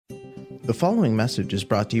The following message is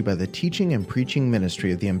brought to you by the teaching and preaching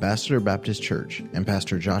ministry of the Ambassador Baptist Church and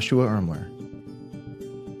Pastor Joshua Ermler.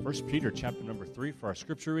 1 Peter chapter number 3 for our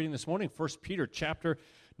scripture reading this morning. 1 Peter chapter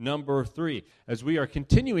number 3. As we are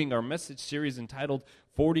continuing our message series entitled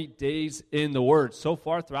 40 Days in the Word. So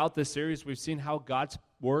far throughout this series, we've seen how God's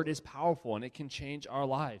Word is powerful and it can change our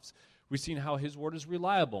lives. We've seen how His Word is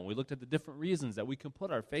reliable. We looked at the different reasons that we can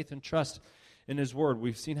put our faith and trust in His Word.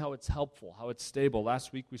 We've seen how it's helpful, how it's stable.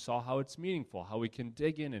 Last week we saw how it's meaningful, how we can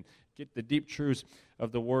dig in and get the deep truths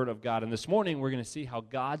of the Word of God. And this morning we're going to see how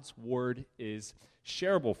God's Word is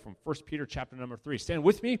shareable from 1 Peter chapter number 3. Stand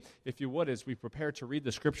with me, if you would, as we prepare to read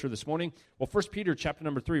the scripture this morning. Well, 1 Peter chapter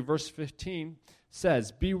number 3, verse 15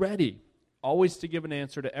 says, "Be ready, always to give an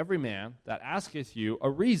answer to every man that asketh you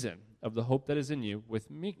a reason of the hope that is in you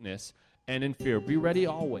with meekness and in fear." Be ready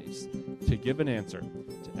always to give an answer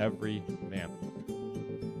to every man.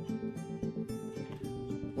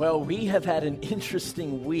 Well, we have had an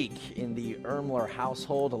interesting week in the Ermler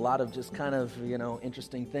household. A lot of just kind of,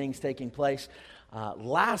 interesting things taking place.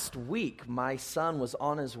 Last week, my son was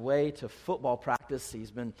on his way to football practice.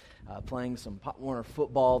 He's been playing some Pop Warner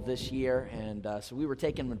football this year, and so we were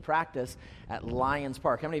taking him to practice at Lions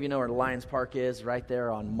Park. How many of you know where Lions Park is? Right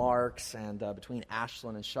there on Marks and between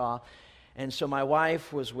Ashland and Shaw. And so my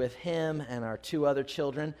wife was with him and our two other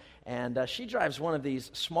children, and she drives one of these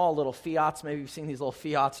small little Fiats. Maybe you've seen these little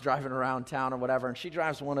Fiats driving around town or whatever, and she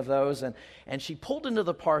drives one of those, and she pulled into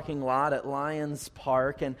the parking lot at Lions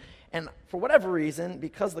Park, and for whatever reason,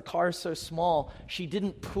 because the car is so small, she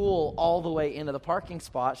didn't pull all the way into the parking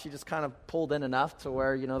spot. She just kind of pulled in enough to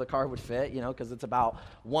where, the car would fit, because it's about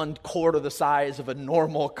 1/4 the size of a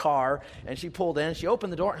normal car. And she pulled in, she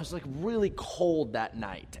opened the door, and it was like really cold that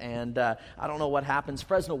night. And I don't know what happens.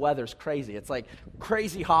 Fresno weather's crazy. It's like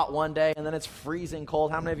crazy hot one day, and then it's freezing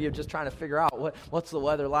cold. How many of you are just trying to figure out what's the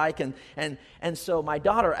weather like? And so my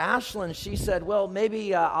daughter, Ashlyn, she said, well,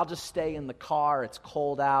 maybe I'll just stay in the car. It's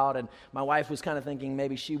cold out. And my wife was kind of thinking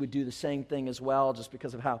maybe she would do the same thing as well, just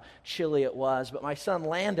because of how chilly it was. But my son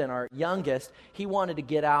Landon, our youngest, he wanted to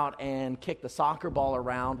get out and kick the soccer ball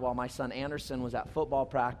around while my son Anderson was at football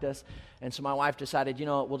practice. And so my wife decided,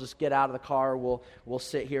 we'll just get out of the car. We'll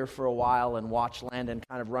sit here for a while and watch Landon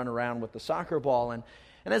kind of run around with the soccer ball.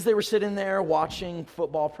 And as they were sitting there watching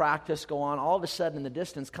football practice go on, all of a sudden in the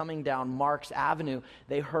distance, coming down Marks Avenue,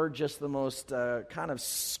 they heard just the most kind of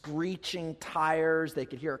screeching tires. They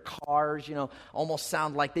could hear cars, almost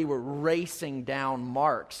sound like they were racing down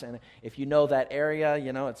Marks. And if you know that area,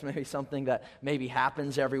 it's maybe something that maybe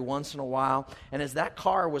happens every once in a while. And as that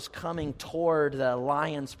car was coming toward the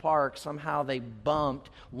Lions Park, somehow they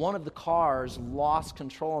bumped. One of the cars lost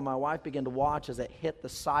control, and my wife began to watch as it hit the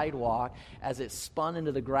sidewalk, as it spun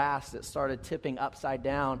into the grass that started tipping upside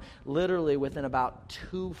down. Literally within about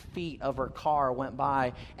 2 feet of her car went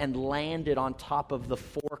by and landed on top of the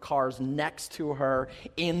 4 cars next to her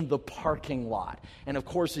in the parking lot. And of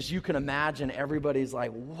course, as you can imagine, everybody's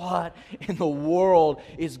like, what in the world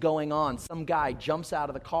is going on? Some guy jumps out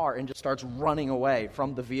of the car and just starts running away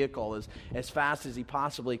from the vehicle as fast as he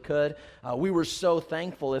possibly could. We were so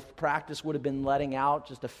thankful. If practice would have been letting out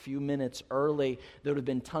just a few minutes early, there would have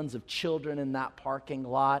been tons of children in that parking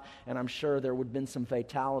lot, and I'm sure there would have been some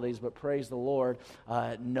fatalities, but praise the Lord,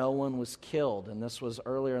 no one was killed. And this was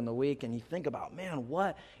earlier in the week, and you think about, man,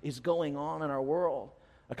 what is going on in our world?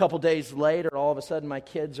 A couple days later, all of a sudden, my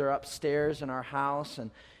kids are upstairs in our house,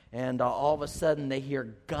 and all of a sudden they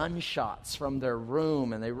hear gunshots from their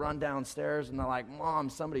room, and they run downstairs, and they're like, Mom,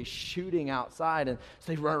 somebody's shooting outside. And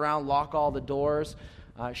so they run around, lock all the doors.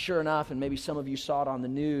 Sure enough, and maybe some of you saw it on the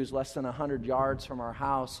news, less than 100 yards from our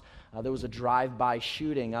house, there was a drive-by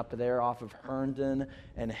shooting up there off of Herndon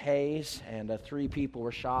and Hayes, and 3 people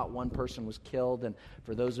were shot. 1 person was killed. And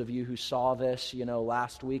for those of you who saw this,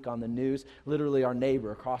 last week on the news, literally our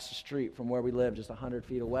neighbor across the street from where we live, just 100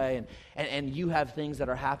 feet away. And you have things that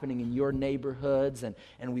are happening in your neighborhoods, and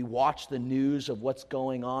we watch the news of what's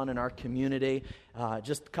going on in our community.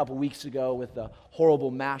 Just a couple weeks ago with the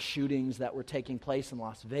horrible mass shootings that were taking place in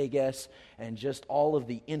Las Vegas, and just all of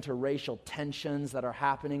the interracial tensions that are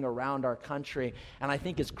happening around our country. And I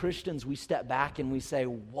think as Christians, we step back and we say,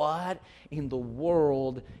 what in the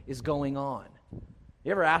world is going on?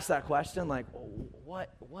 You ever ask that question? Like,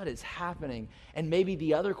 what is happening? And maybe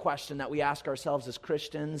the other question that we ask ourselves as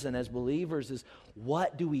Christians and as believers is,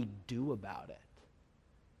 what do we do about it?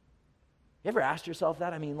 You ever asked yourself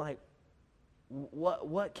that? I mean, like,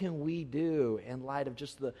 what can we do in light of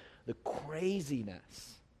just the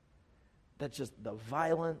craziness, that's just the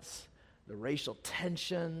violence, the racial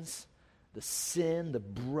tensions, the sin, the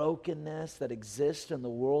brokenness that exists in the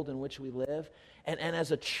world in which we live? And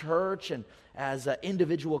as a church and as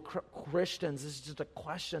individual Christians, this is just a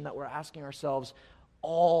question that we're asking ourselves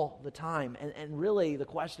all the time. And really the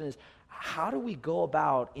question is, how do we go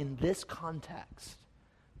about, in this context,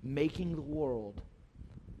 making the world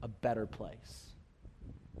a better place?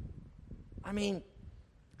 I mean,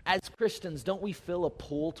 as Christians, don't we feel a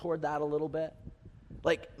pull toward that a little bit?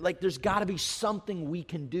 Like there's got to be something we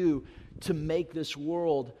can do to make this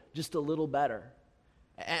world just a little better.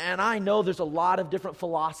 And I know there's a lot of different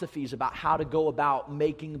philosophies about how to go about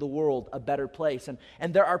making the world a better place.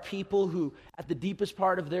 And there are people who, at the deepest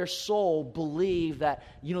part of their soul, believe that,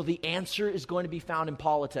 the answer is going to be found in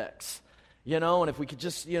politics. And if we could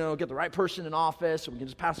just, get the right person in office, or we can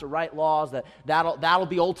just pass the right laws, that'll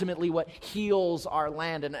be ultimately what heals our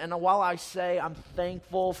land. And while I say I'm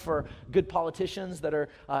thankful for good politicians that are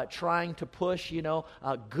trying to push,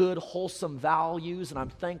 good, wholesome values, and I'm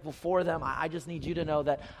thankful for them, I just need you to know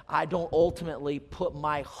that I don't ultimately put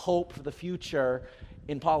my hope for the future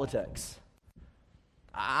in politics.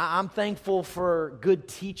 I'm thankful for good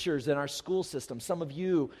teachers in our school system. Some of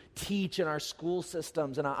you teach in our school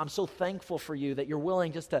systems, and I'm so thankful for you that you're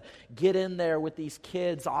willing just to get in there with these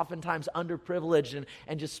kids, oftentimes underprivileged,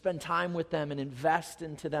 and just spend time with them and invest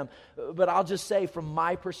into them. But I'll just say, from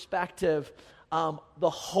my perspective, the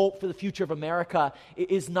hope for the future of America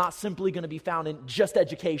is not simply going to be found in just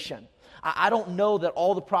education. I don't know that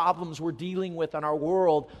all the problems we're dealing with in our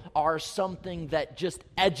world are something that just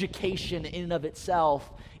education in and of itself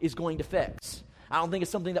is going to fix. I don't think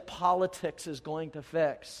it's something that politics is going to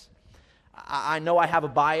fix. I know I have a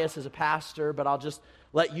bias as a pastor, but I'll just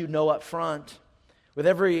let you know up front. With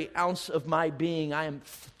every ounce of my being, I am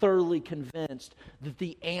thoroughly convinced that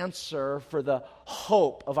the answer for the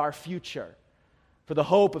hope of our future, for the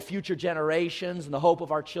hope of future generations and the hope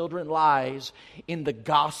of our children, lies in the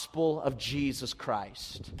gospel of Jesus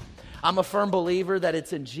Christ. I'm a firm believer that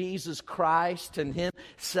it's in Jesus Christ and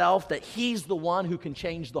Himself that He's the one who can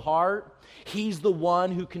change the heart. He's the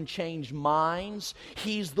one who can change minds.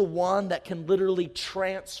 He's the one that can literally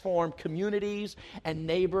transform communities and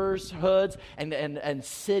neighborhoods and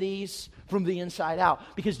cities from the inside out.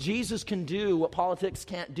 Because Jesus can do what politics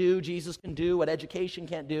can't do. Jesus can do what education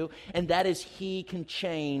can't do. And that is, He can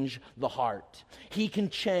change the heart. He can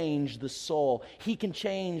change the soul. He can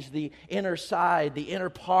change the inner side, the inner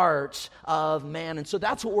parts of man. And so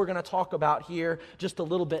that's what we're going to talk about here just a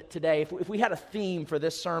little bit today. If we had a theme for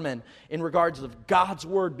this sermon in regards of God's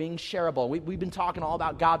Word being shareable, we've been talking all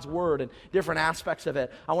about God's Word and different aspects of it.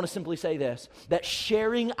 I want to simply say this, that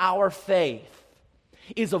sharing our faith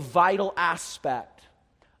is a vital aspect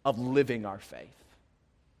of living our faith.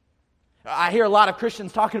 I hear a lot of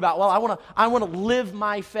Christians talking about, well, I want to live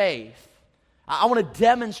my faith. I want to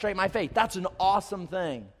demonstrate my faith. That's an awesome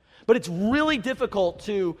thing. But it's really difficult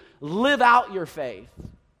to live out your faith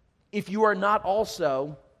if you are not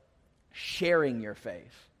also sharing your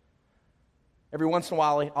faith. Every once in a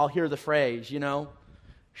while, I'll hear the phrase,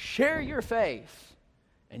 share your faith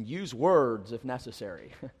and use words if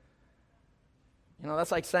necessary.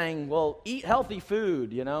 That's like saying, well, eat healthy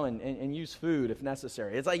food, and use food if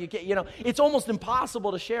necessary. It's like, it's almost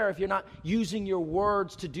impossible to share if you're not using your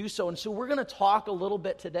words to do so. And so we're going to talk a little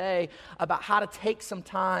bit today about how to take some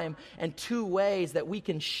time and two ways that we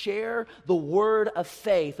can share the word of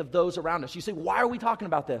faith of those around us. You say, why are we talking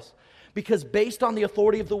about this? Because based on the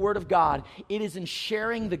authority of the Word of God, it is in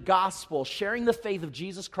sharing the gospel, sharing the faith of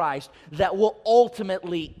Jesus Christ, that will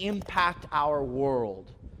ultimately impact our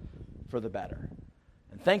world for the better.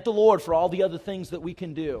 And thank the Lord for all the other things that we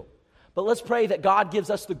can do. But let's pray that God gives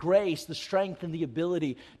us the grace, the strength, and the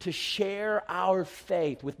ability to share our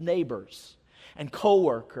faith with neighbors and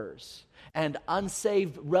coworkers and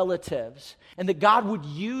unsaved relatives, and that God would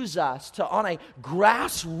use us to, on a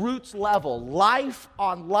grassroots level, life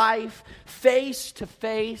on life, face to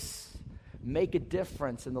face, make a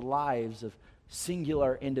difference in the lives of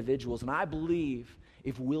singular individuals. And I believe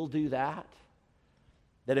if we'll do that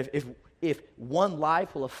if one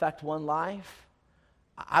life will affect one life,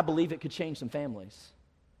 I believe it could change some families.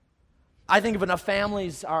 I think if enough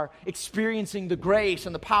families are experiencing the grace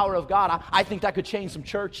and the power of God, I think that could change some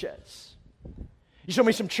churches. You show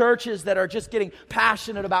me some churches that are just getting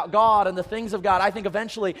passionate about God and the things of God, I think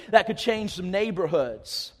eventually that could change some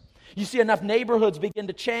neighborhoods. You see enough neighborhoods begin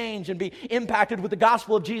to change and be impacted with the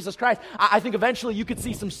gospel of Jesus Christ, I think eventually you could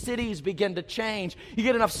see some cities begin to change. You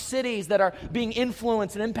get enough cities that are being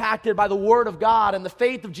influenced and impacted by the Word of God and the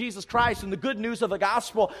faith of Jesus Christ and the good news of the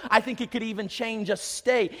gospel. I think it could even change a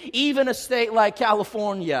state, even a state like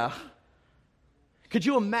California. Could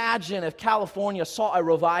you imagine if California saw a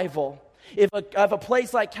revival? If a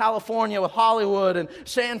place like California with Hollywood and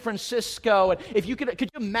San Francisco, and if you could you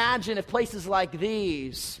imagine if places like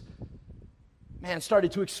these, man,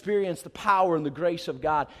 started to experience the power and the grace of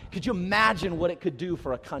God? Could you imagine what it could do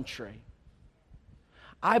for a country?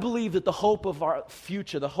 I believe that the hope of our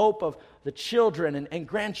future, the hope of the children and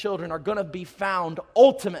grandchildren are going to be found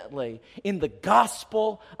ultimately in the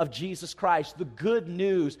gospel of Jesus Christ, the good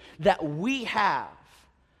news that we have,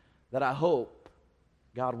 that I hope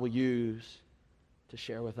God will use to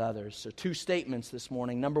share with others. So 2 statements this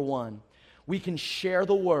morning. Number 1, we can share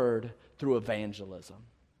the word through evangelism.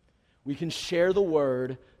 We can share the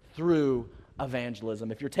word through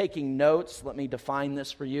evangelism. If you're taking notes, let me define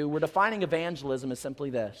this for you. We're defining evangelism as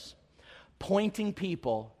simply this: pointing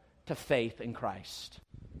people to faith in Christ.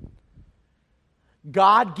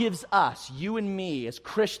 God gives us, you and me, as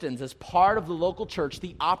Christians, as part of the local church,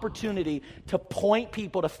 the opportunity to point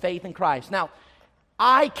people to faith in Christ. Now,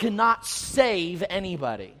 I cannot save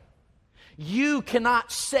anybody. You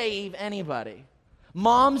cannot save anybody.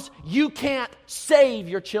 Moms, you can't save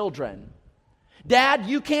your children. Dad,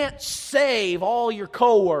 you can't save all your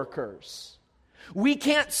coworkers. We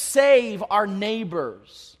can't save our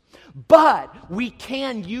neighbors. But we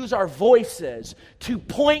can use our voices to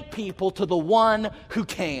point people to the one who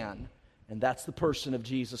can. And that's the person of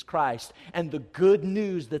Jesus Christ and the good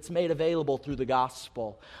news that's made available through the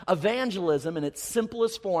gospel. Evangelism in its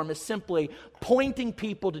simplest form is simply pointing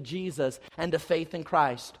people to Jesus and to faith in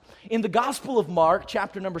Christ. In the Gospel of Mark,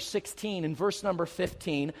 chapter number 16, in verse number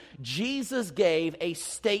 15, Jesus gave a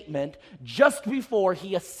statement just before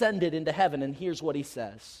he ascended into heaven. And here's what he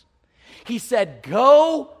says. He said,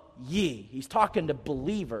 "Go ye." He's talking to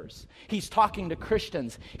believers. He's talking to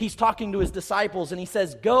Christians. He's talking to his disciples, and he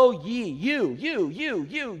says, "Go ye, you.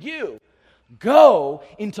 Go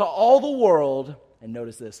into all the world," and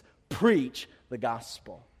notice this, "preach the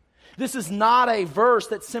gospel." This is not a verse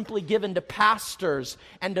that's simply given to pastors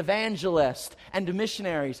and evangelists and to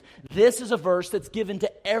missionaries. This is a verse that's given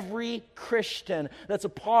to every Christian that's a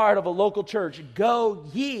part of a local church. Go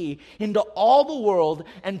ye into all the world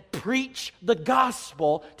and preach the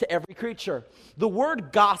gospel to every creature. The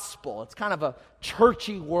word gospel, it's kind of a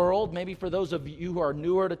churchy word, maybe for those of you who are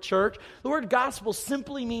newer to church. The word gospel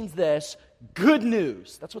simply means this: good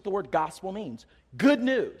news. That's what the word gospel means. Good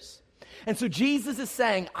news. And so Jesus is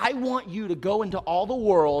saying, I want you to go into all the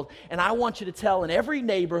world, and I want you to tell in every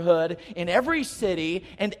neighborhood, in every city,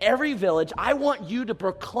 and every village, I want you to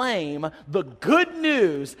proclaim the good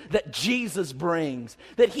news that Jesus brings,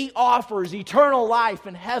 that he offers eternal life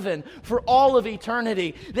in heaven for all of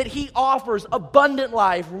eternity, that he offers abundant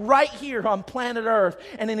life right here on planet Earth,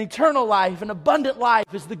 and an eternal life, an abundant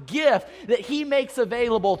life is the gift that he makes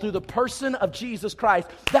available through the person of Jesus Christ.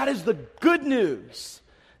 That is the good news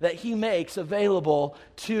that he makes available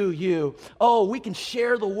to you. Oh, we can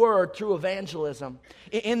share the word through evangelism.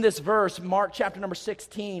 In this verse, Mark chapter number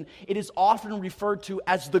 16, it is often referred to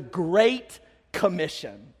as the Great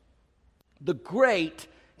Commission. The Great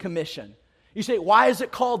Commission. You say, why is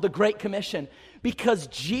it called the Great Commission? Because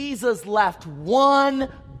Jesus left one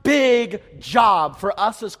big job for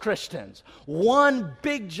us as Christians. One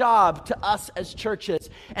big job to us as churches.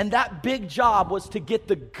 And that big job was to get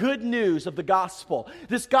the good news of the gospel.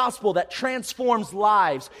 This gospel that transforms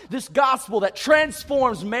lives. This gospel that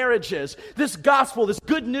transforms marriages. This gospel, this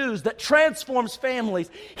good news that transforms families.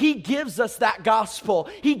 He gives us that gospel.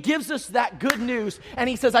 He gives us that good news. And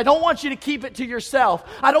he says, I don't want you to keep it to yourself.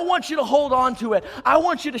 I don't want you to hold on to it. I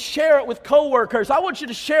want you to share it with coworkers. I want you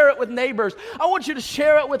to share it with neighbors. I want you to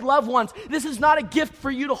share it with loved ones. This is not a gift for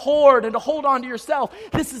you to hoard and to hold on to yourself.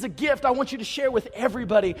 This is a gift I want you to share with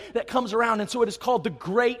everybody that comes around. And so it is called the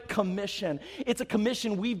Great Commission. It's a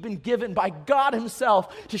commission we've been given by God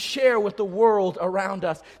himself to share with the world around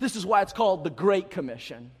us. This is why it's called the Great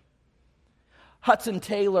Commission. Hudson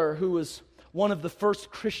Taylor, who was one of the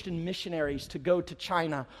first Christian missionaries to go to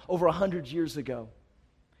China over 100 years ago,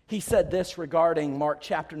 he said this regarding Mark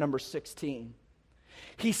chapter number 16.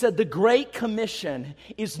 He said, the Great Commission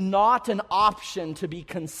is not an option to be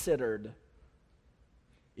considered.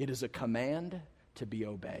 It is a command to be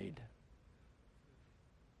obeyed.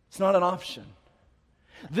 It's not an option.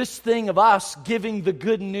 This thing of us giving the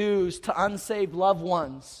good news to unsaved loved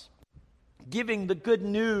ones, giving the good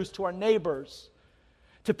news to our neighbors,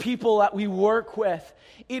 to people that we work with,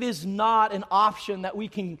 it is not an option that we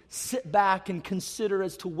can sit back and consider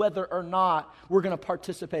as to whether or not we're going to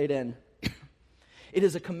participate in. It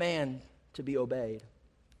is a command to be obeyed.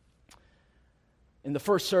 In the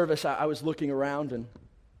first service, I was looking around, and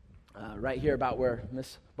right here about where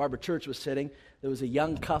Miss Barbara Church was sitting, there was a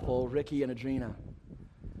young couple, Ricky and Adrena.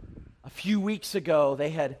 A few weeks ago, they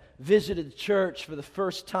had visited the church for the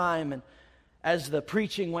first time, and as the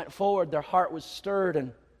preaching went forward, their heart was stirred,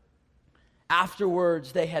 and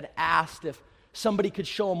afterwards, they had asked if somebody could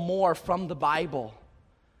show them more from the Bible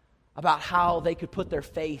about how they could put their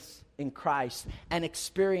faith in Christ and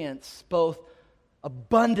experience both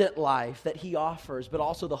abundant life that He offers, but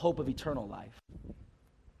also the hope of eternal life.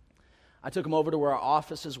 I took them over to where our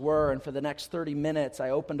offices were, and for the next 30 minutes,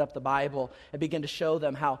 I opened up the Bible and began to show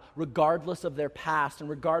them how, regardless of their past and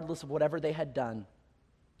regardless of whatever they had done,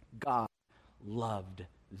 God loved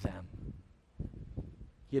them.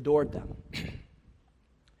 He adored them.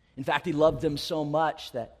 In fact, He loved them so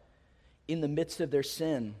much that in the midst of their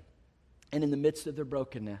sin and in the midst of their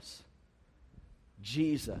brokenness,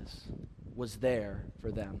 Jesus was there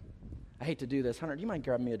for them. I hate to do this. Hunter, do you mind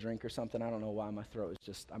grabbing me a drink or something? I don't know why my throat is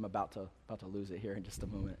just, I'm about to lose it here in just a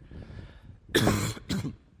moment.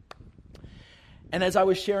 And as I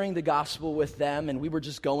was sharing the gospel with them, and we were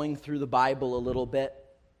just going through the Bible a little bit,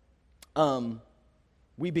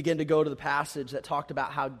 we began to go to the passage that talked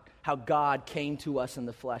about how God came to us in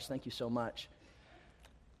the flesh. Thank you so much.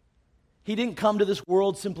 He didn't come to this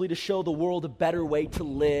world simply to show the world a better way to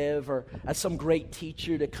live, or as some great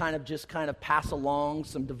teacher to kind of pass along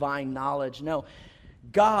some divine knowledge. No,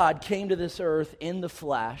 God came to this earth in the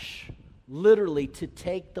flesh, literally to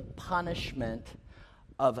take the punishment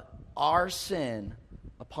of our sin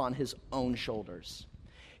upon His own shoulders.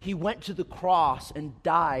 He went to the cross and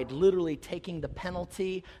died, literally taking the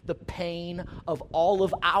penalty, the pain of all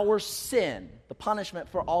of our sin, the punishment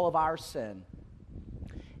for all of our sin.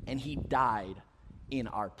 And He died in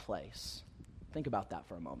our place. Think about that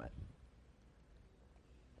for a moment.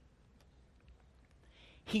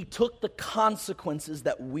 He took the consequences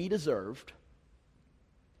that we deserved,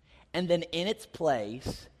 and then in its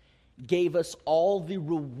place, gave us all the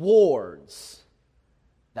rewards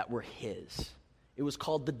that were His. It was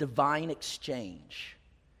called the divine exchange.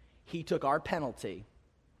 He took our penalty.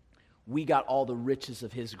 We got all the riches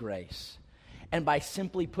of His grace. And by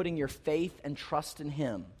simply putting your faith and trust in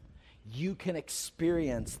Him, you can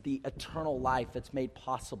experience the eternal life that's made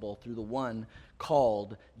possible through the one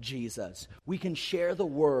called Jesus. We can share the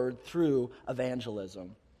word through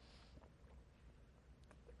evangelism.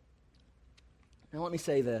 Now let me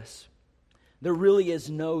say this. There really is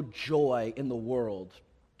no joy in the world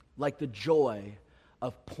like the joy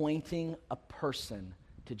of pointing a person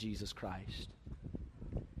to Jesus Christ.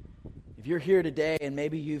 If you're here today and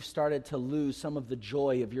maybe you've started to lose some of the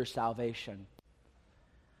joy of your salvation,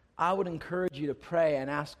 I would encourage you to pray and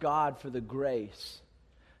ask God for the grace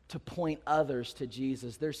to point others to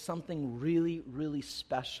Jesus. There's something really, really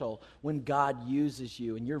special when God uses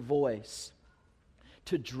you and your voice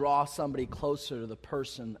to draw somebody closer to the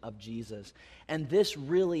person of Jesus. And this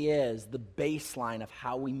really is the baseline of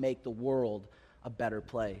how we make the world a better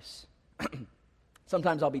place.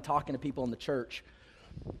 Sometimes I'll be talking to people in the church.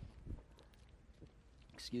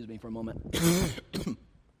 Excuse me for a moment.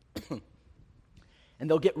 And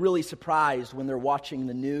they'll get really surprised when they're watching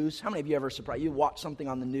the news. How many of you ever surprised? You watch something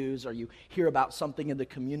on the news or you hear about something in the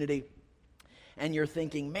community and you're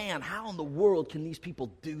thinking, man, how in the world can these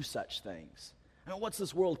people do such things? I mean, what's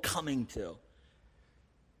this world coming to?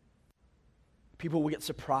 People will get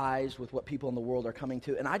surprised with what people in the world are coming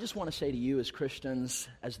to. And I just want to say to you as Christians,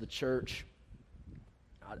 as the church,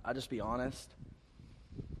 I'll just be honest.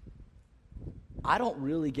 I don't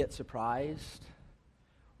really get surprised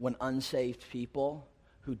when unsaved people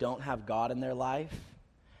who don't have God in their life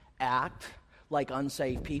act like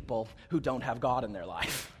unsaved people who don't have God in their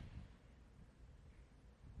life.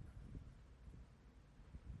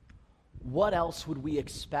 What else would we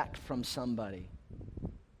expect from somebody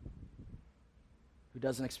who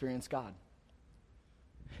doesn't experience God?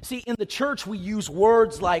 See, in the church we use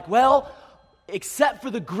words like, well, except for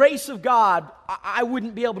the grace of God, I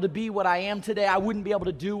wouldn't be able to be what I am today. I wouldn't be able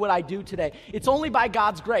to do what I do today. It's only by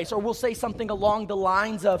God's grace. Or we'll say something along the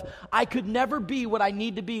lines of, I could never be what I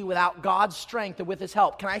need to be without God's strength and with His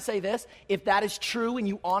help. Can I say this? If that is true and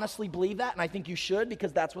you honestly believe that, and I think you should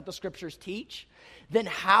because that's what the Scriptures teach, then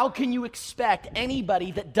how can you expect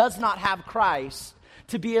anybody that does not have Christ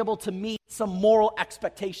to be able to meet some moral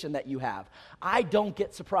expectation that you have? I don't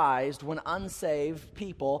get surprised when unsaved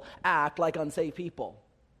people act like unsaved people.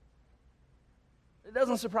 It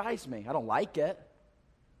doesn't surprise me. I don't like it.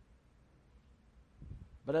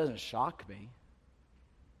 But it doesn't shock me.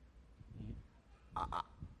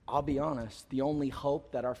 I'll be honest. The only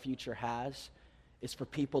hope that our future has is for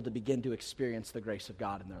people to begin to experience the grace of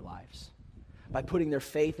God in their lives. by putting their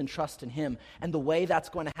faith and trust in Him. And the way that's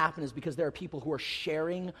going to happen is because there are people who are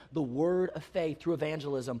sharing the word of faith through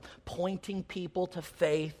evangelism, pointing people to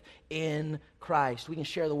faith in Christ. We can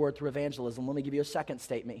share the word through evangelism. Let me give you a second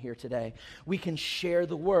statement here today. We can share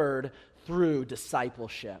the word through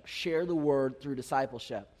discipleship. Share the word through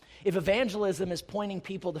discipleship. If evangelism is pointing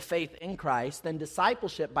people to faith in Christ, then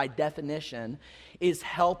discipleship, by definition, is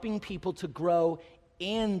helping people to grow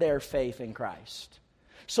in their faith in Christ.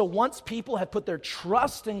 So once people have put their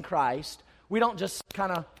trust in Christ, we don't just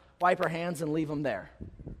kind of wipe our hands and leave them there.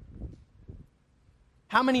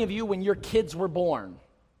 How many of you, when your kids were born,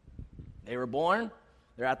 they were born,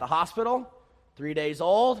 they're at the hospital, 3 days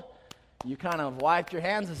old, you kind of wiped your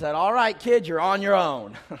hands and said, all right, kid, you're on your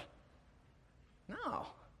own. No.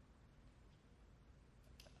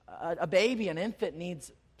 A baby, an infant,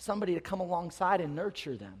 needs somebody to come alongside and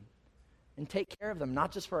nurture them and take care of them,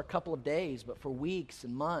 not just for a couple of days, but for weeks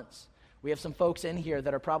and months. We have some folks in here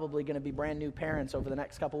that are probably going to be brand new parents over the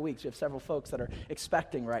next couple of weeks. We have several folks that are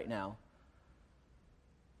expecting right now.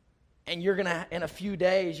 And you're going to, in a few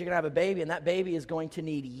days, you're going to have a baby, and that baby is going to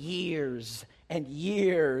need years and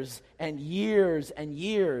years and years and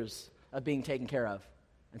years of being taken care of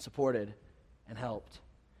and supported and helped.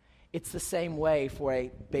 It's the same way for a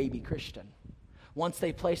baby Christian. Once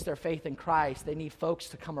they place their faith in Christ, they need folks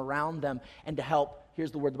to come around them and to help,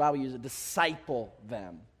 here's the word the Bible uses, disciple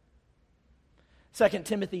them. 2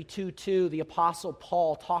 Timothy 2:2, the Apostle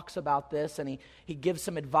Paul talks about this, and he gives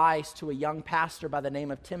some advice to a young pastor by the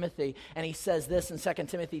name of Timothy, and he says this in 2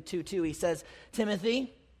 Timothy 2:2. He says,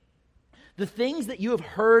 Timothy, the things that you have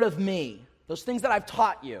heard of me, those things that I've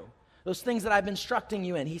taught you, those things that I've been instructing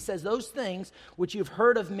you in, he says, those things which you've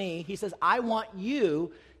heard of me, he says, I want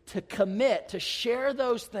you to commit to share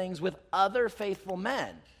those things with other faithful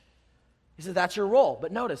men. He says, that's your role.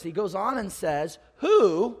 But notice, he goes on and says,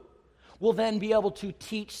 who will then be able to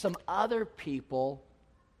teach some other people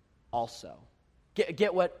also.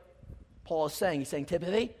 Get what Paul is saying. He's saying,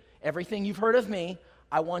 Timothy, everything you've heard of me,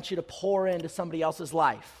 I want you to pour into somebody else's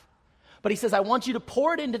life. But he says, I want you to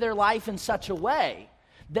pour it into their life in such a way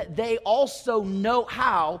that they also know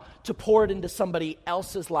how to pour it into somebody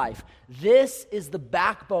else's life. This is the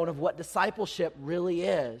backbone of what discipleship really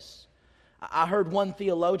is. I heard one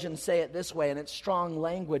theologian say it this way, and it's strong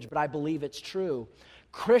language, but I believe it's true.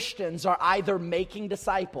 Christians are either making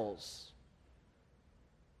disciples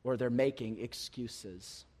or they're making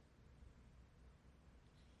excuses.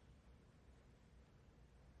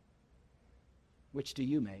 Which do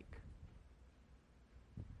you make?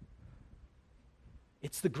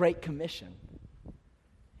 It's the Great Commission.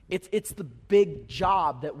 It's the big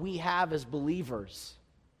job that we have as believers,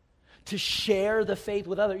 to share the faith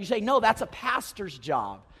with others. You say, no, that's a pastor's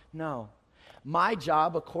job. No. My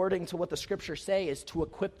job, according to what the Scriptures say, is to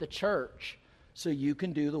equip the church so you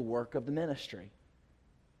can do the work of the ministry.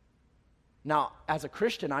 Now, as a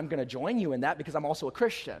Christian, I'm going to join you in that because I'm also a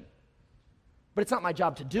Christian. But it's not my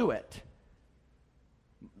job to do it.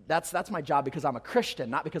 That's my job because I'm a Christian,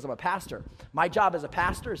 not because I'm a pastor. My job as a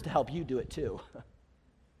pastor is to help you do it too.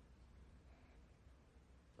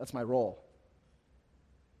 That's my role.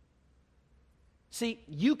 See,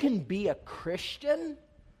 you can be a Christian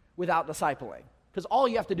without discipling, because all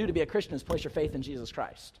you have to do to be a Christian is place your faith in Jesus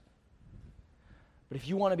Christ. But if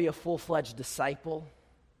you want to be a full-fledged disciple,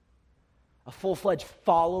 a full-fledged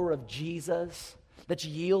follower of Jesus that's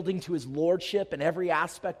yielding to His lordship in every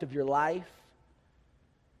aspect of your life,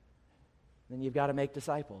 then you've got to make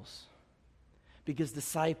disciples, because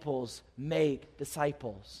disciples make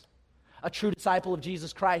disciples. A true disciple of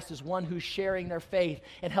Jesus Christ is one who's sharing their faith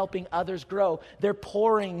and helping others grow. They're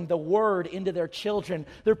pouring the Word into their children.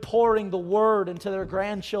 They're pouring the Word into their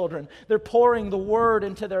grandchildren. They're pouring the Word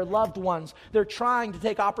into their loved ones. They're trying to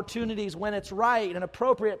take opportunities when it's right and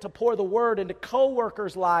appropriate to pour the Word into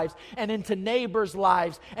co-workers' lives and into neighbors'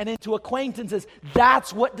 lives and into acquaintances.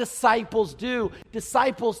 That's what disciples do.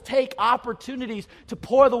 Disciples take opportunities to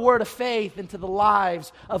pour the Word of faith into the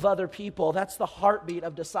lives of other people. That's the heartbeat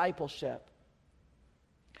of discipleship.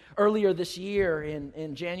 Earlier this year,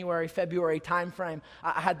 in January, February timeframe,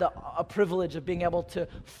 I had a privilege of being able to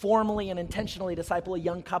formally and intentionally disciple a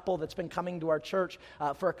young couple that's been coming to our church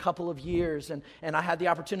for a couple of years. And I had the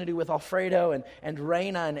opportunity with Alfredo and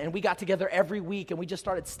Reina, and we got together every week, and we just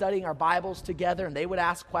started studying our Bibles together, and they would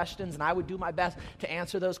ask questions, and I would do my best to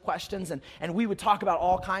answer those questions. And we would talk about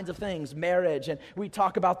all kinds of things, marriage, and we'd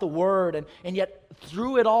talk about the Word. And yet,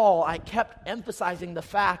 through it all, I kept emphasizing the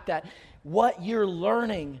fact that what you're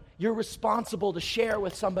learning, you're responsible to share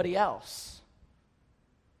with somebody else.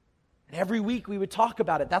 And every week we would talk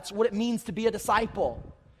about it. That's what it means to be a disciple.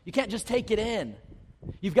 You can't just take it in.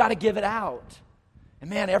 You've got to give it out. And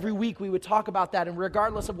man, every week we would talk about that, and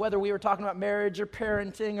regardless of whether we were talking about marriage or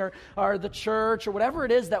parenting or the church or whatever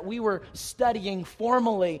it is that we were studying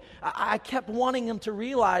formally, I kept wanting them to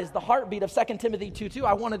realize the heartbeat of 2 Timothy 2:2.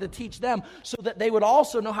 I wanted to teach them so that they would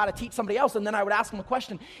also know how to teach somebody else. And then I would ask them a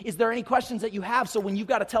question, is there any questions that you have so when you've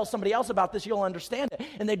got to tell somebody else about this, you'll understand it?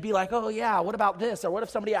 And they'd be like, oh yeah, what about this? Or what if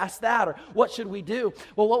somebody asked that? Or what should we do?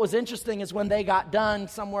 Well, what was interesting is when they got done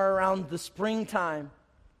somewhere around the springtime,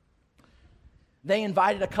 they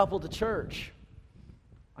invited a couple to church.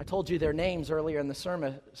 I told you their names earlier in the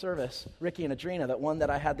service, Ricky and Adrina, that one that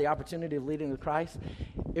I had the opportunity of leading to Christ.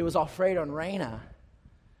 It was Alfredo and Reina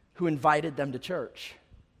who invited them to church.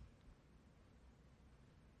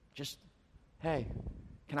 Just, hey,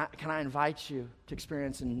 can I invite you to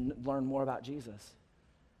experience and learn more about Jesus?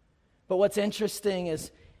 But what's interesting is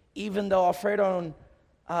even though Alfredo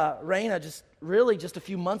and Reina just a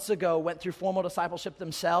few months ago went through formal discipleship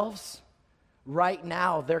themselves, right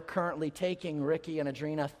now, they're currently taking Ricky and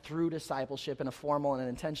Adrina through discipleship in a formal and an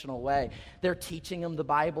intentional way. They're teaching them the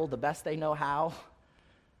Bible the best they know how.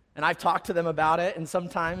 And I've talked to them about it, and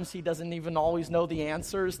sometimes he doesn't even always know the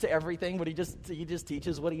answers to everything, but he just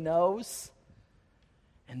teaches what he knows.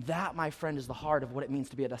 And that, my friend, is the heart of what it means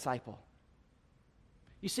to be a disciple.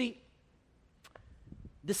 You see,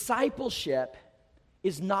 discipleship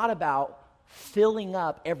is not about filling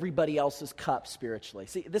up everybody else's cup spiritually.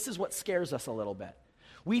 See, this is what scares us a little bit.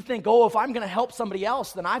 We think, if I'm going to help somebody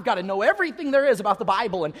else, then I've got to know everything there is about the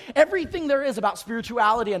Bible and everything there is about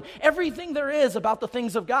spirituality and everything there is about the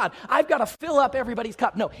things of God. I've got to fill up everybody's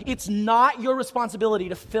cup. No, it's not your responsibility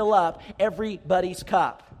to fill up everybody's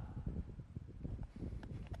cup.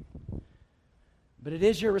 But it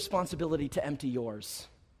is your responsibility to empty yours.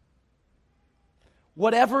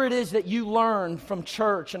 Whatever it is that you learn from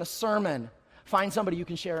church and a sermon, find somebody you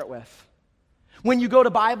can share it with. When you go to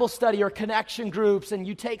Bible study or connection groups and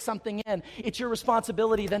you take something in, it's your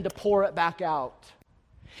responsibility then to pour it back out.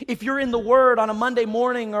 If you're in the Word on a Monday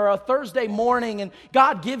morning or a Thursday morning and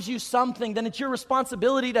God gives you something, then it's your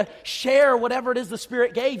responsibility to share whatever it is the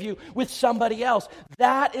Spirit gave you with somebody else.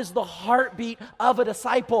 That is the heartbeat of a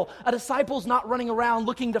disciple. A disciple's not running around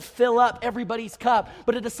looking to fill up everybody's cup,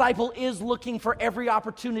 but a disciple is looking for every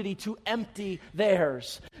opportunity to empty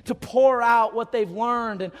theirs, to pour out what they've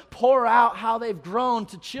learned and pour out how they've grown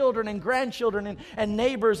to children and grandchildren and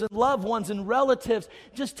neighbors and loved ones and relatives.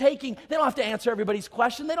 They don't have to answer everybody's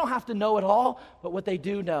question. They don't have to know it all, but what they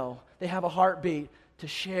do know, they have a heartbeat to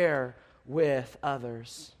share with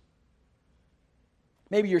others.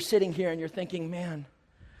 Maybe you're sitting here and you're thinking, man,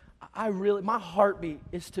 my heartbeat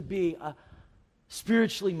is to be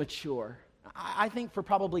spiritually mature. I think for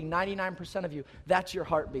probably 99% of you, that's your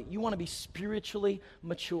heartbeat. You want to be spiritually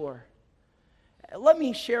mature. Let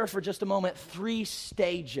me share for just a moment 3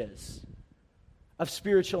 stages of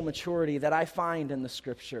spiritual maturity that I find in the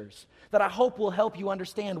Scriptures that I hope will help you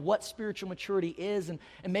understand what spiritual maturity is and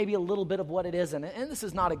maybe a little bit of what it isn't. And this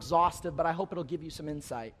is not exhaustive, but I hope it'll give you some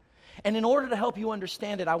insight. And in order to help you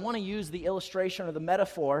understand it, I want to use the illustration or the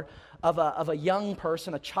metaphor of a young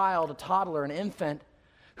person, a child, a toddler, an infant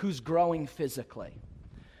who's growing physically.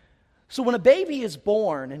 So when a baby is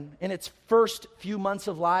born in its first few months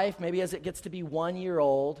of life, maybe as it gets to be 1 year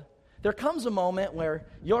old, there comes a moment where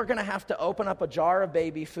you're going to have to open up a jar of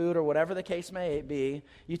baby food or whatever the case may be.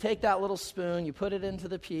 You take that little spoon, you put it into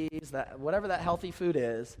the peas, whatever that healthy food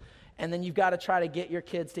is, and then you've got to try to get your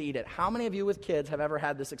kids to eat it. How many of you with kids have ever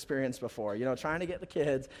had this experience before? Trying to get the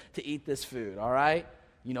kids to eat this food, all right?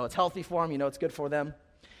 It's healthy for them, it's good for them.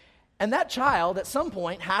 And that child at some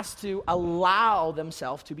point has to allow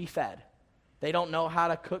themselves to be fed. They don't know how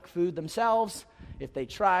to cook food themselves. If they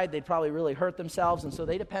tried, they'd probably really hurt themselves. And so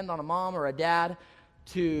they depend on a mom or a dad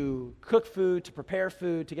to cook food, to prepare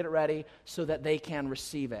food, to get it ready so that they can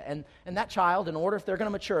receive it. And that child, in order, if they're going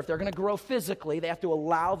to mature, if they're going to grow physically, they have to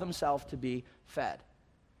allow themselves to be fed.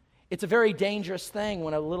 It's a very dangerous thing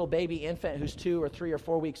when a little baby infant who's 2 or 3 or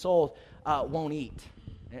 4 weeks old won't eat.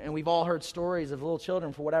 And we've all heard stories of little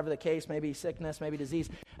children, for whatever the case, maybe sickness, maybe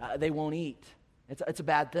disease, they won't eat. It's a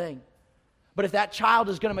bad thing. But if that child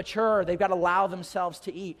is going to mature, they've got to allow themselves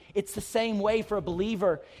to eat. It's the same way for a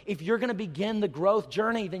believer. If you're going to begin the growth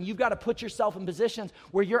journey, then you've got to put yourself in positions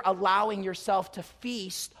where you're allowing yourself to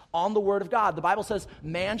feast on the Word of God. The Bible says,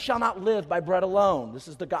 man shall not live by bread alone. This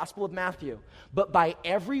is the Gospel of Matthew. But by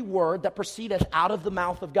every word that proceedeth out of the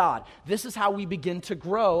mouth of God. This is how we begin to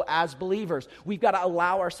grow as believers. We've got to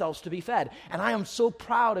allow ourselves to be fed. And I am so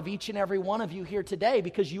proud of each and every one of you here today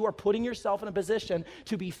because you are putting yourself in a position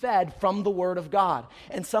to be fed from the Word Word of God.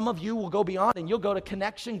 And some of you will go beyond and you'll go to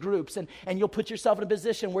connection groups and you'll put yourself in a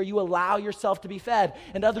position where you allow yourself to be fed.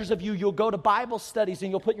 And others of you, you'll go to Bible studies and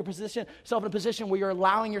you'll put yourself in a position where you're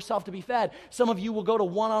allowing yourself to be fed. Some of you will go to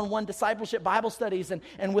one-on-one discipleship Bible studies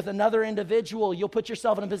and with another individual, you'll put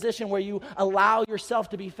yourself in a position where you allow yourself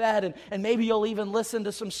to be fed. And maybe you'll even listen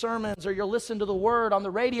to some sermons or you'll listen to the Word on the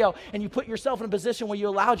radio and you put yourself in a position where you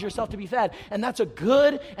allowed yourself to be fed. And that's a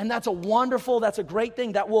good and that's a wonderful, that's a great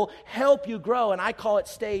thing that will help you grow. And I call it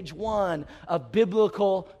stage 1 of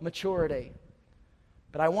biblical maturity.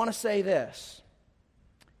 But I want to say this,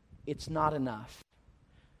 it's not enough.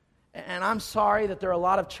 And I'm sorry that there are a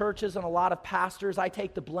lot of churches and a lot of pastors, I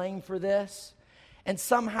take the blame for this. And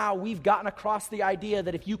somehow we've gotten across the idea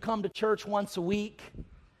that if you come to church once a week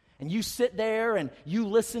and you sit there and you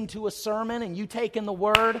listen to a sermon and you take in the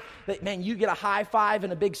Word, that, man, you get a high five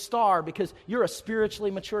and a big star because you're a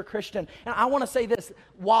spiritually mature Christian. And I want to say this,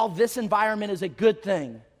 while this environment is a good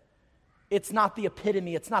thing, it's not the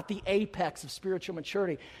epitome, it's not the apex of spiritual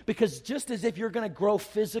maturity. Because just as if you're going to grow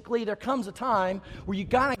physically, there comes a time where you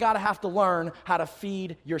got to have to learn how to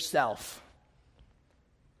feed yourself.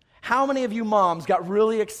 How many of you moms got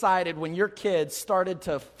really excited when your kids started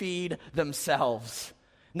to feed themselves?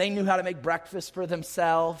 And they knew how to make breakfast for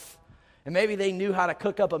themselves. And maybe they knew how to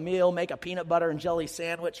cook up a meal, make a peanut butter and jelly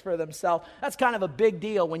sandwich for themselves. That's kind of a big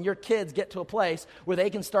deal when your kids get to a place where they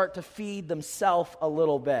can start to feed themselves a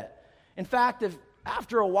little bit. In fact,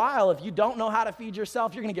 after a while, if you don't know how to feed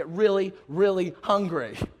yourself, you're going to get really, really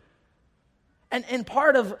hungry. And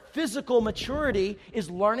part of physical maturity is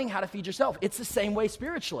learning how to feed yourself. It's the same way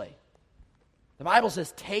spiritually. The Bible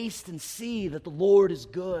says, taste and see that the Lord is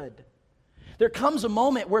good. There comes a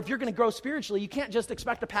moment where if you're going to grow spiritually, you can't just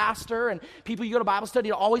expect a pastor and people you go to Bible study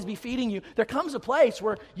to always be feeding you. There comes a place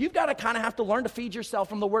where you've got to kind of have to learn to feed yourself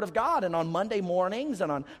from the Word of God. And on Monday mornings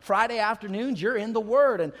and on Friday afternoons, you're in the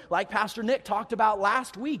Word. And like Pastor Nick talked about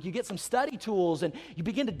last week, you get some study tools and you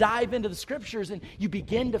begin to dive into the Scriptures and you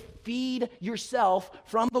begin to feed yourself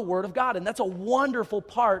from the Word of God. And that's a wonderful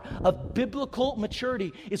part of biblical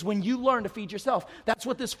maturity, is when you learn to feed yourself. That's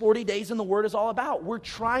what this 40 days in the Word is all about. We're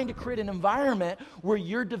trying to create an environment where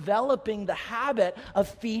you're developing the habit of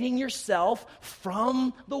feeding yourself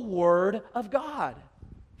from the Word of God.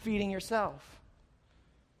 Feeding yourself.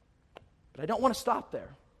 But I don't want to stop there.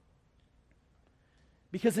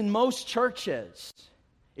 Because in most churches,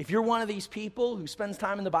 if you're one of these people who spends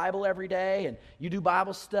time in the Bible every day and you do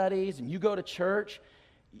Bible studies and you go to church,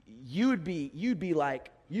 you'd be like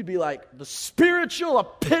the spiritual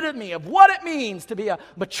epitome of what it means to be a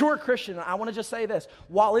mature Christian. And I want to just say this,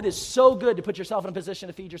 while it is so good to put yourself in a position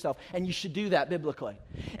to feed yourself, and you should do that biblically,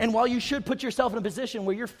 and while you should put yourself in a position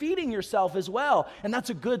where you're feeding yourself as well, and that's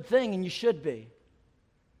a good thing, and you should be,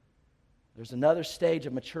 there's another stage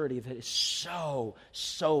of maturity that is so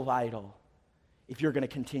vital if you're going to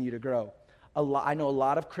continue to grow. I know a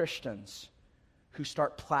lot of Christians who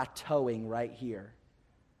start plateauing right here,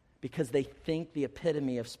 because they think the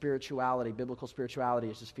epitome of spirituality, biblical spirituality,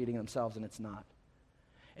 is just feeding themselves, and it's not.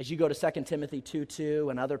 As you go to 2 Timothy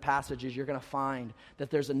 2:2 and other passages, you're going to find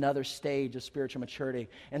that there's another stage of spiritual maturity,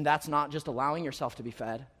 and that's not just allowing yourself to be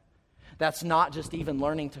fed. That's not just even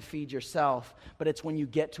learning to feed yourself, but it's when you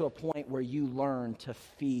get to a point where you learn to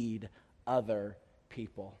feed other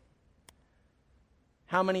people.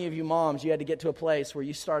 How many of you moms, you had to get to a place where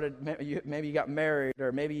you started, maybe you got married,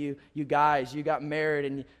 or maybe you guys, you got married,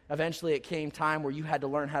 and eventually it came time where you had to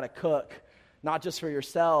learn how to cook, not just for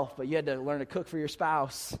yourself, but you had to learn to cook for your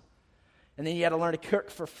spouse. And then you had to learn to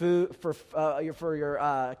cook for food, for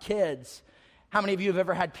your kids. How many of you have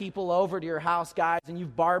ever had people over to your house, guys, and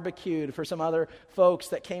you've barbecued for some other folks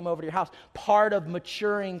that came over to your house? Part of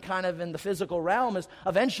maturing kind of in the physical realm is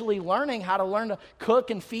eventually learning how to learn to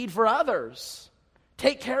cook and feed for others.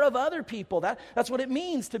 Take care of other people. That's what it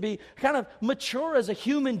means to be kind of mature as a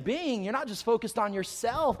human being. You're not just focused on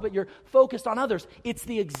yourself, but you're focused on others. It's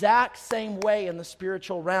the exact same way in the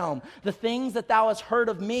spiritual realm. The things that thou hast heard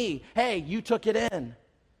of me, hey, you took it in.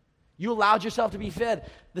 You allowed yourself to be fed.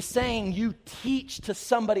 The saying, you teach to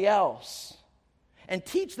somebody else. And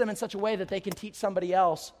teach them in such a way that they can teach somebody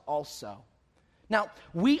else also. Now,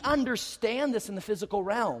 we understand this in the physical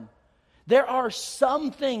realm. There are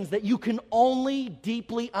some things that you can only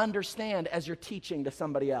deeply understand as you're teaching to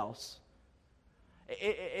somebody else.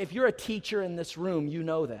 If you're a teacher in this room, you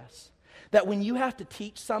know this. That when you have to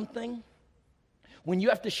teach something, when you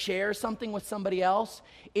have to share something with somebody else,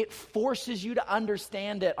 it forces you to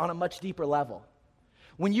understand it on a much deeper level.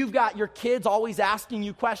 When you've got your kids always asking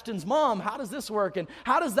you questions, Mom, how does this work? And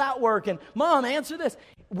how does that work? And Mom, answer this.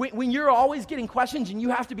 When you're always getting questions and you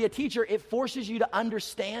have to be a teacher, it forces you to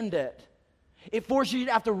understand it It forces you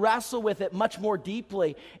to have to wrestle with it much more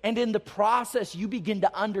deeply. And in the process, you begin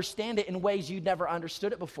to understand it in ways you'd never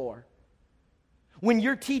understood it before. When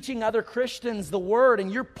you're teaching other Christians the Word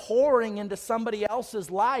and you're pouring into somebody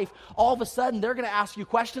else's life, all of a sudden they're going to ask you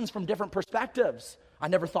questions from different perspectives. I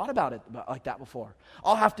never thought about it like that before.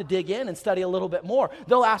 I'll have to dig in and study a little bit more.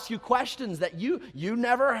 They'll ask you questions that you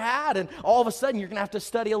never had, and all of a sudden you're going to have to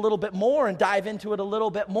study a little bit more and dive into it a little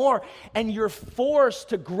bit more, and you're forced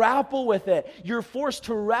to grapple with it. You're forced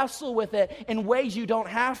to wrestle with it in ways you don't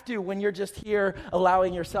have to when you're just here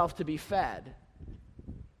allowing yourself to be fed.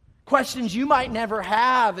 Questions you might never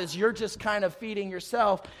have as you're just kind of feeding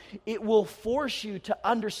yourself. It will force you to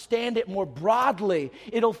understand it more broadly.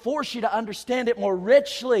 It'll force you to understand it more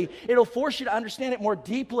richly. It'll force you to understand it more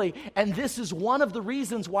deeply. And this is one of the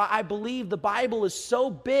reasons why I believe the Bible is so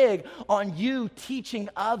big on you teaching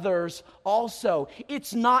others also.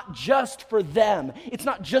 It's not just for them. It's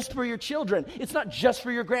not just for your children. It's not just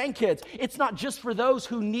for your grandkids. It's not just for those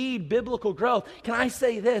who need biblical growth. Can I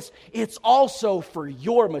say this? It's also for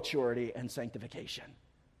your maturity and sanctification.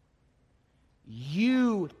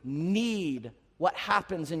 You need what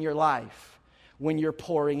happens in your life when you're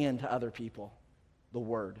pouring into other people the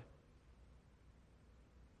Word.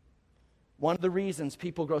 One of the reasons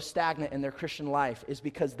people grow stagnant in their Christian life is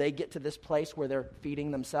because they get to this place where they're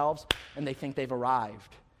feeding themselves and they think they've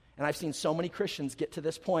arrived. And I've seen so many Christians get to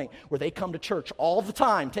this point where they come to church all the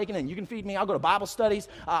time, taking in, you can feed me, I'll go to Bible studies,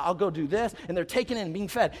 I'll go do this, and they're taking in and being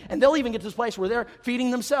fed. And they'll even get to this place where they're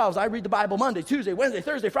feeding themselves. I read the Bible Monday, Tuesday, Wednesday,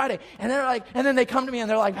 Thursday, Friday, and they're like, and then they come to me and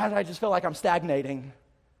they're like, I just feel like I'm stagnating.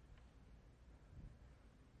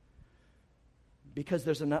 Because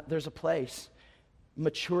there's a place.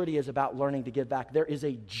 Maturity is about learning to give back. There is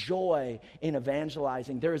a joy in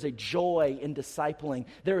evangelizing. There is a joy in discipling.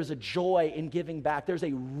 There is a joy in giving back. There's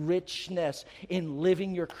a richness in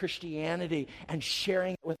living your Christianity and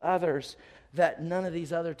sharing it with others that none of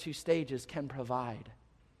these other two stages can provide.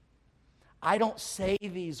 I don't say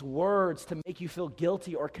these words to make you feel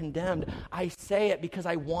guilty or condemned. I say it because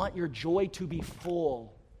I want your joy to be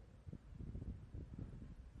full.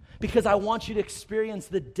 Because I want you to experience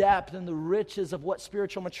the depth and the riches of what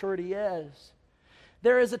spiritual maturity is.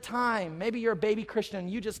 There is a time, maybe you're a baby Christian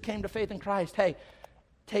and you just came to faith in Christ. Hey,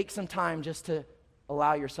 take some time just to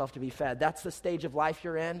allow yourself to be fed. That's the stage of life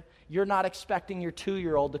you're in. You're not expecting your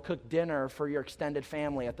 2-year-old to cook dinner for your extended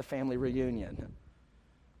family at the family reunion.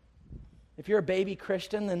 If you're a baby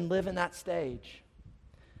Christian, then live in that stage.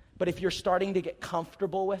 But if you're starting to get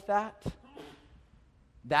comfortable with that,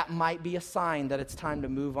 that might be a sign that it's time to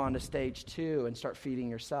move on to stage 2 and start feeding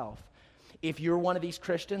yourself. If you're one of these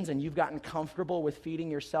Christians and you've gotten comfortable with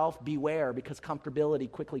feeding yourself, beware, because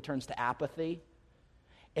comfortability quickly turns to apathy.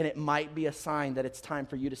 And it might be a sign that it's time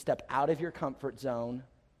for you to step out of your comfort zone,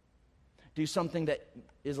 do something that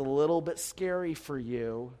is a little bit scary for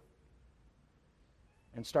you,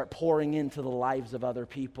 and start pouring into the lives of other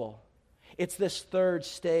people. It's this third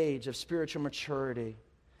stage of spiritual maturity.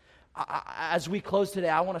 As we close today,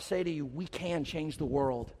 I want to say to you, we can change the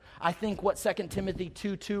world. I think what 2 Timothy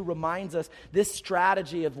 2:2 reminds us, this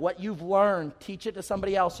strategy of what you've learned, teach it to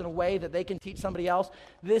somebody else in a way that they can teach somebody else.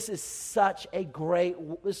 This is a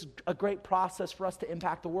great process for us to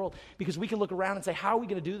impact the world, because we can look around and say, how are we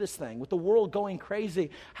going to do this thing? With the world going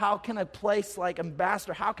crazy, how can a place like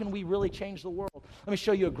Ambassador, how can we really change the world? Let me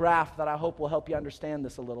show you a graph that I hope will help you understand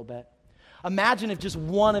this a little bit. Imagine if just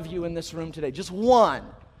one of you in this room today, just one,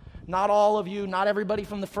 not all of you, not everybody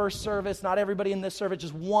from the first service, not everybody in this service,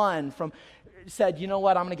 just one said, you know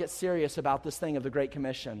what, I'm going to get serious about this thing of the Great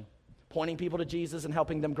Commission, pointing people to Jesus and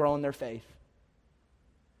helping them grow in their faith.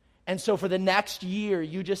 And so for the next year,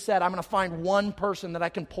 you just said, I'm going to find one person that I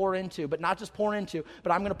can pour into, but not just pour into,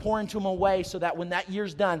 but I'm going to pour into them a way so that when that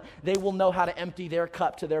year's done, they will know how to empty their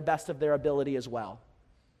cup to their best of their ability as well.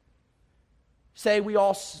 Say we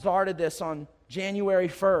all started this on January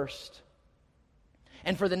 1st.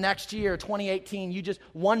 And for the next year, 2018,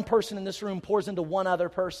 one person in this room pours into one other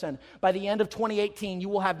person. By the end of 2018, you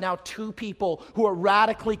will have now 2 people who are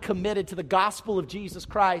radically committed to the gospel of Jesus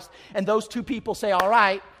Christ. And those 2 people say, all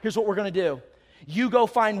right, here's what we're going to do. You go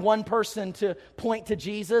find one person to point to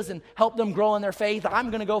Jesus and help them grow in their faith. I'm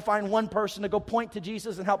going to go find one person to go point to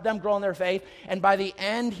Jesus and help them grow in their faith. And by the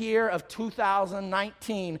end here of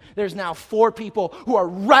 2019, there's now 4 people who are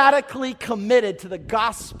radically committed to the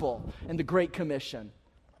gospel and the Great Commission.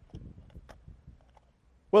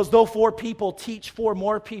 Well, as though 4 people teach 4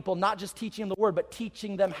 more people, not just teaching them the word, but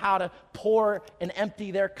teaching them how to pour and empty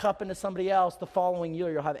their cup into somebody else, the following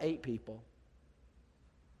year you'll have 8 people.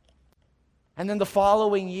 And then the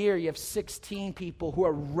following year, you have 16 people who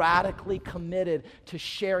are radically committed to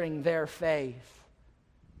sharing their faith.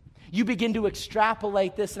 You begin to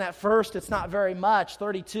extrapolate this, and at first it's not very much,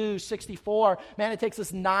 32, 64. Man, it takes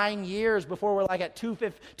us 9 years before we're like at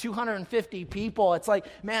 250 people. It's like,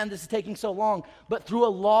 man, this is taking so long. But through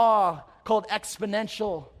a law called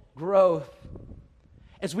exponential growth,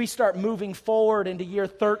 as we start moving forward into year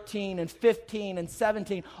 13 and 15 and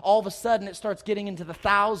 17, all of a sudden it starts getting into the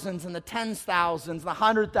thousands and the tens thousands, the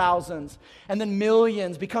 100,000s, and then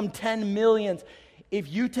millions, become 10 millions. If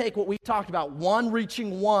you take what we talked about, one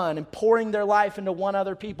reaching one and pouring their life into one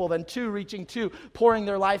other people, then two reaching two, pouring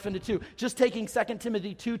their life into two, just taking 2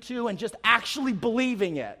 Timothy 2:2 and just actually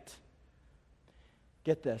believing it.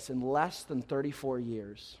 Get this, in less than 34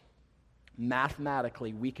 years,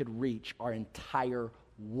 mathematically, we could reach our entire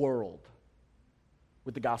world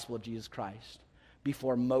with the gospel of Jesus Christ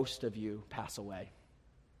before most of you pass away.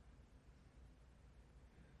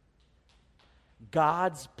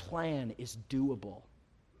 God's plan is doable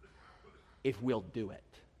if we'll do it.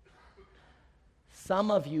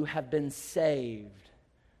 Some of you have been saved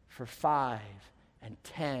for 5 and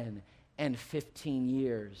 10 and 15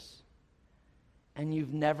 years, and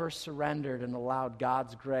you've never surrendered and allowed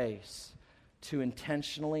God's grace to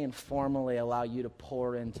intentionally and formally allow you to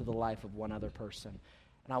pour into the life of one other person.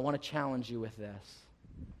 And I want to challenge you with this.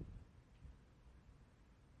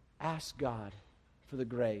 Ask God for the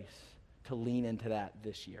grace to lean into that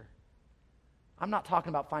this year. I'm not talking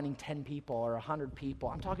about finding 10 people or 100 people.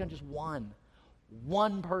 I'm talking just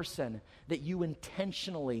one person that you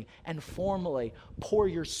intentionally and formally pour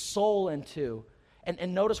your soul into.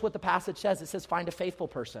 And notice what the passage says. It says find a faithful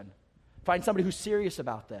person. Find somebody who's serious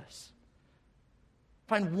about this.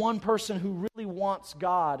 Find one person who really wants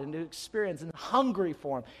God and to experience and hungry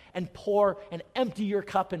for Him, and pour and empty your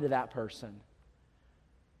cup into that person.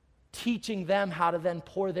 Teaching them how to then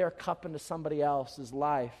pour their cup into somebody else's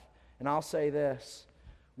life. And I'll say this,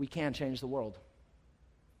 we can change the world.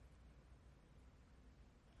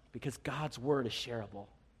 Because God's word is shareable.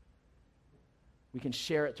 We can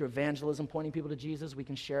share it through evangelism, pointing people to Jesus. We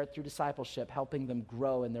can share it through discipleship, helping them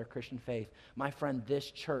grow in their Christian faith. My friend,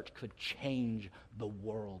 this church could change the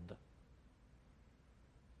world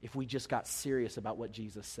if we just got serious about what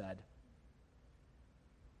Jesus said.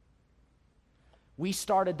 We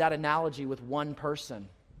started that analogy with one person.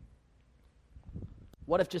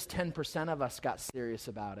 What if just 10% of us got serious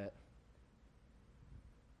about it?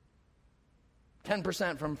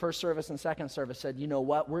 10% from first service and second service said, you know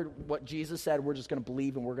what Jesus said, we're just going to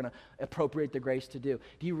believe and we're going to appropriate the grace to do.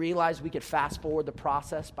 Do you realize we could fast forward the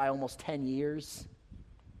process by almost 10 years?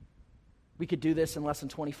 We could do this in less than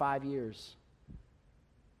 25 years.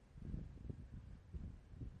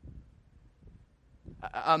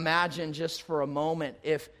 Imagine just for a moment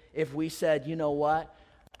if we said, you know what,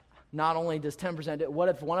 not only does 10%, what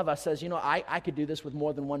if one of us says, you know, I could do this with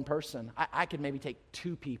more than one person. I could maybe take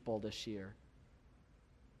 2 people this year.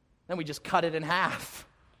 Then we just cut it in half.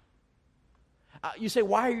 You say,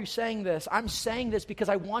 why are you saying this? I'm saying this because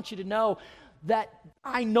I want you to know that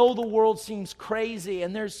I know the world seems crazy,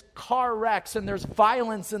 and there's car wrecks, and there's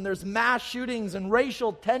violence, and there's mass shootings, and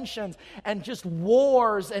racial tensions, and just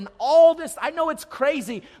wars, and all this. I know it's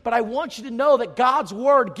crazy, but I want you to know that God's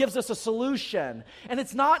word gives us a solution. And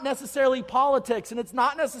it's not necessarily politics, and it's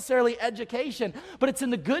not necessarily education, but it's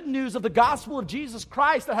in the good news of the gospel of Jesus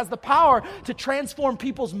Christ that has the power to transform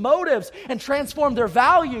people's motives, and transform their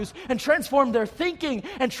values, and transform their thinking,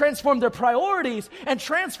 and transform their priorities, and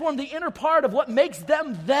transform the inner part of what makes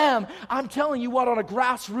them them. I'm telling you what, on a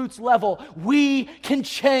grassroots level, we can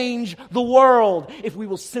change the world if we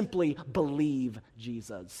will simply believe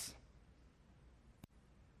Jesus.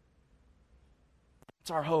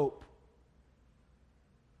 That's our hope.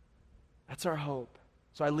 That's our hope.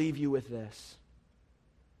 So I leave you with this.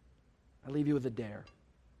 I leave you with a dare.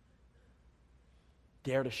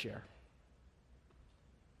 Dare to share.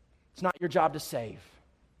 It's not your job to save.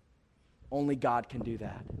 Only God can do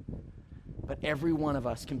that. But every one of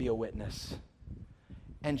us can be a witness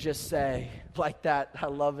and just say, like that, I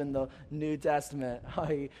love in the New Testament,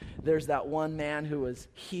 there's that one man who was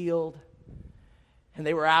healed, and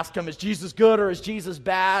they were asking him, is Jesus good or is Jesus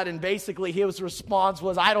bad? And basically his response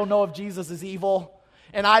was, I don't know if Jesus is evil,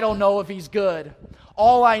 and I don't know if he's good.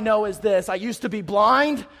 All I know is this, I used to be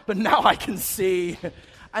blind, but now I can see.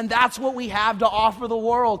 And that's what we have to offer the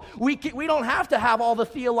world. We don't have to have all the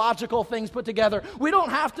theological things put together. We don't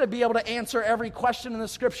have to be able to answer every question in the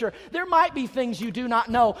Scripture. There might be things you do not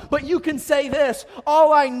know, but you can say this: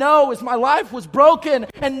 all I know is my life was broken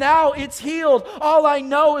and now it's healed. All I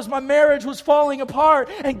know is my marriage was falling apart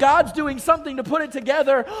and God's doing something to put it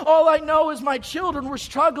together. All I know is my children were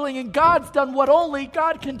struggling and God's done what only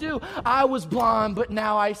God can do. I was blind, but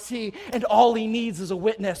now I see. And all He needs is a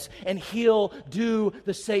witness, and He'll do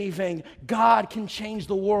the saving. God can change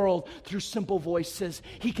the world through simple voices.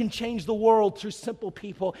 He can change the world through simple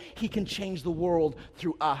people. He can change the world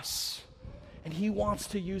through us. And He wants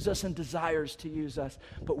to use us and desires to use us,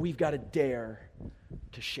 but we've got to dare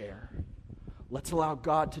to share. Let's allow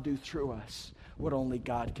God to do through us what only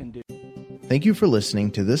God can do. Thank you for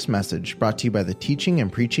listening to this message brought to you by the teaching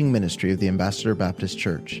and preaching ministry of the Ambassador Baptist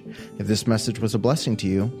Church. If this message was a blessing to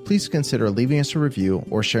you, please consider leaving us a review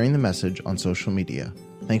or sharing the message on social media.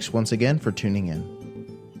 Thanks once again for tuning in.